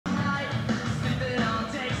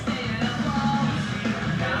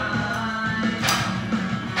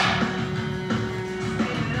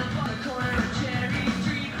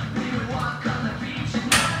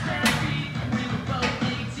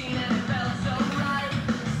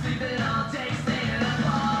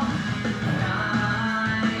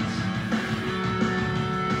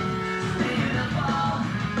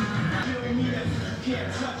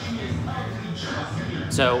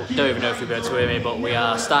So, don't even know if you'll be able to hear me, but we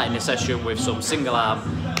are starting this session with some single arm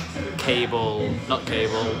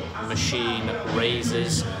machine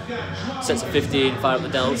raises. Sets of 15, fire up the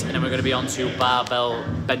delts, and then we're going to be on to barbell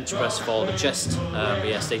bench press for the chest. But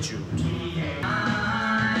yeah, stay tuned.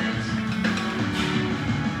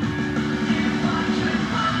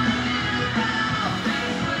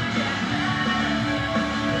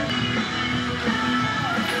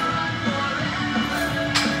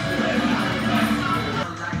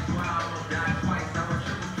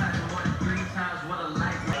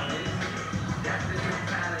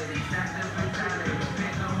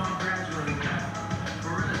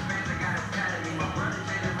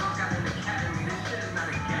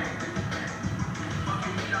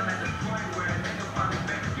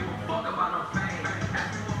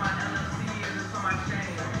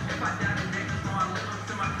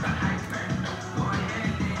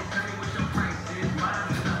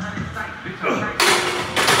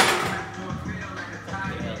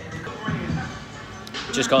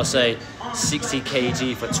 Just gotta say, 60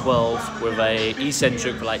 kg for 12 with a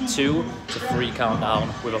eccentric for like 2 to 3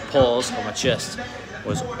 countdown with a pause on my chest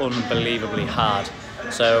was unbelievably hard.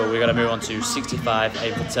 So we're gonna move on to 65,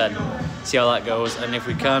 aim for 10, see how that goes, and if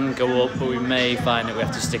we can go up, but we may find that we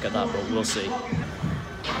have to stick at that, but we'll see.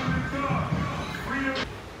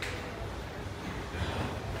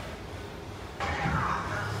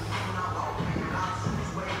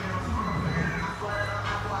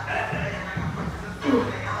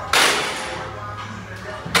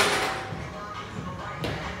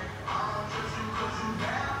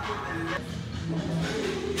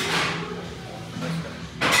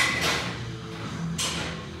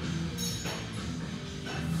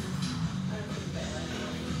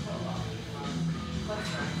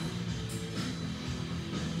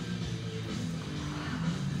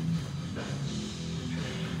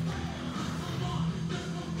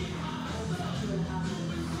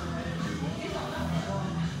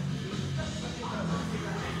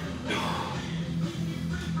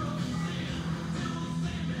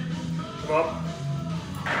 Come up.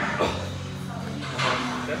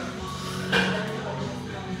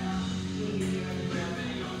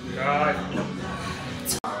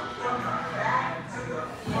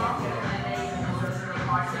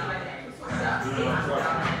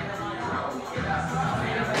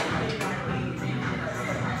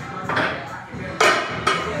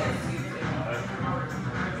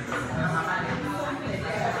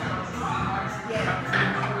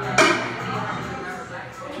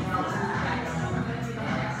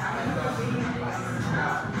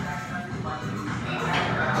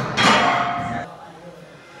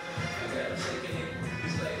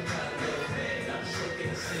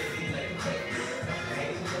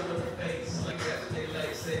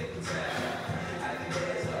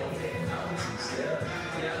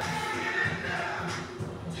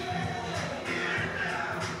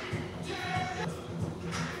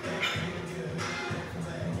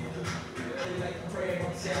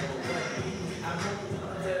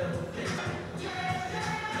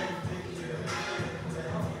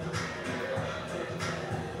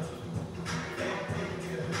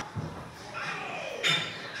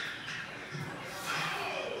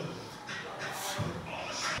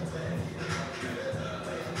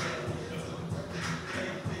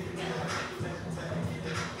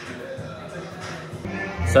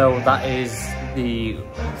 So that is the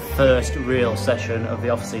first real session of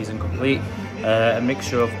the off-season complete. A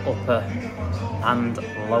mixture of upper and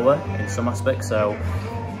lower in some aspects. So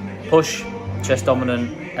push, chest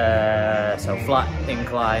dominant, so flat,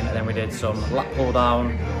 incline, and then we did some lat pull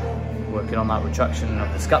down, working on that retraction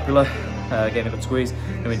of the scapula, getting a good squeeze.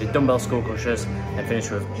 Then we did dumbbell skull crushers and finished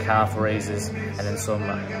with calf raises, and then some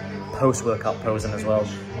post-workout posing as well.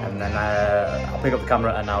 And then I'll pick up the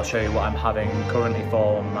camera and I'll show you what I'm having currently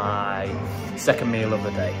for my second meal of the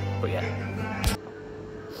day. But yeah.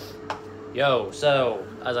 Yo, so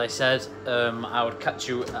as I said, I would catch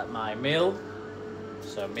you at my meal.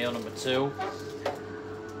 So meal number 2.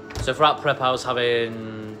 So throughout prep I was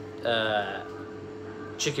having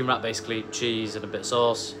chicken wrap, basically, cheese and a bit of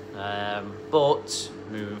sauce. But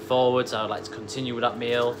moving forwards I would like to continue with that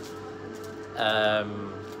meal.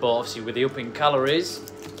 But obviously with the up in calories,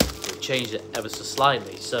 we changed it ever so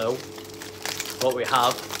slightly. So what we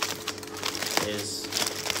have is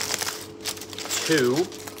 2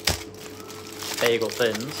 bagel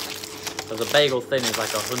thins. So the bagel thin is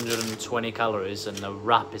like 120 calories and the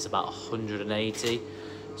wrap is about 180.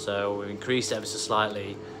 So we've increased it ever so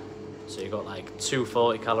slightly. So you've got like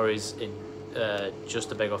 240 calories in just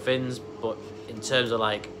the bagel thins, but in terms of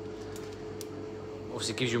like,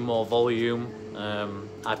 obviously it gives you more volume.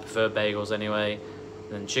 I prefer bagels anyway.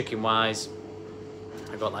 And then chicken wise,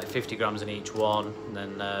 I've got like 50 grams in each one. And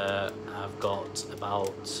then I've got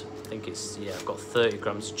about, I think it's, yeah, I've got 30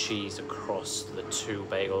 grams of cheese across the 2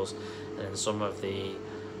 bagels. And then some of the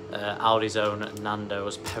Aldi's own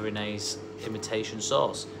Nando's Perinese imitation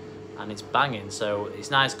sauce. And it's banging, so it's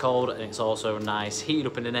nice cold, and it's also nice heated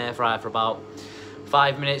up in an air fryer for about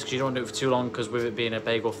 5 minutes, because you don't want to do it for too long, because with it being a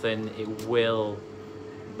bagel thin, it will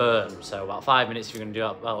burn. So about 5 minutes if you're going to do it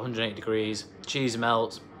about 180 degrees, cheese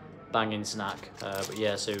melts, banging snack. But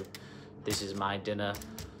yeah, so this is my dinner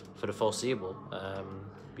for the foreseeable.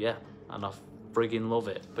 Yeah, and I friggin' love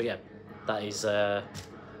it. But yeah, that is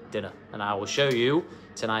dinner, and I will show you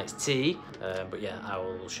tonight's tea, but yeah, I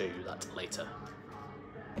will show you that later.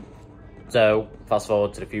 So fast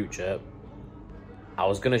forward to the future, I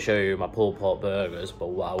was going to show you my pulled pork burgers, but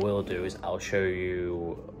what I will do is I'll show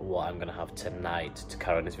you what I'm going to have tonight to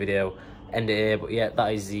carry on this video. End it here, but yeah,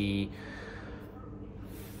 that is the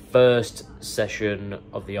first session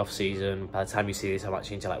of the off season. By the time you see this, I'm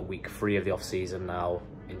actually into like week 3 of the off season now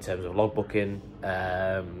in terms of logbooking.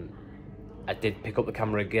 I did pick up the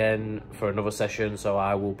camera again for another session, so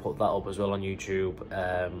I will put that up as well on YouTube.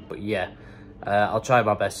 But yeah, I'll try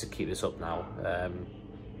my best to keep this up now.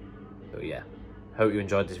 But yeah, hope you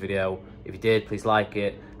enjoyed this video. If you did, please like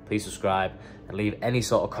it, please subscribe, and leave any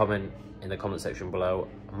sort of comment in the comment section below.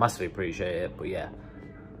 I massively appreciate it. But yeah,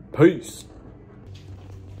 peace.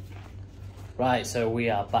 Right, so we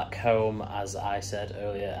are back home, as I said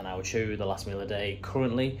earlier, and I will show you the last meal of the day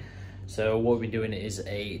currently. So what we've been doing is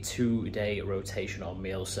a 2-day rotation on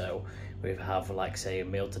meals. So we have, like, say, a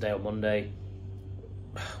meal today on Monday.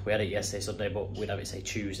 We had it yesterday, Sunday, but we'd have it, say,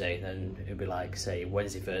 Tuesday. Then it'd be like, say,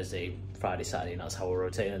 Wednesday, Thursday, Friday, Saturday, and that's how we're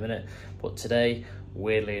rotating in a minute. But today,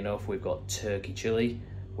 weirdly enough, we've got turkey chili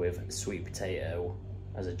with sweet potato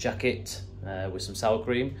as a jacket with some sour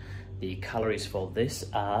cream. The calories for this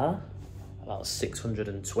are about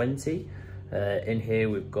 620. In here,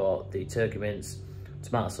 we've got the turkey mince,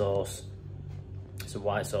 tomato sauce, some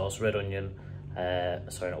white sauce, red onion,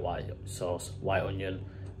 sorry, not white sauce, white onion,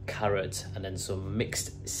 carrot, and then some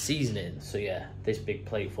mixed seasoning. So yeah, this big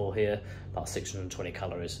plateful here, about 620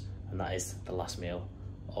 calories, and that is the last meal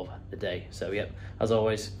of the day. So yep, as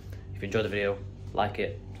always, if you enjoyed the video, like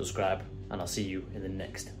it, subscribe, and I'll see you in the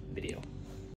next video.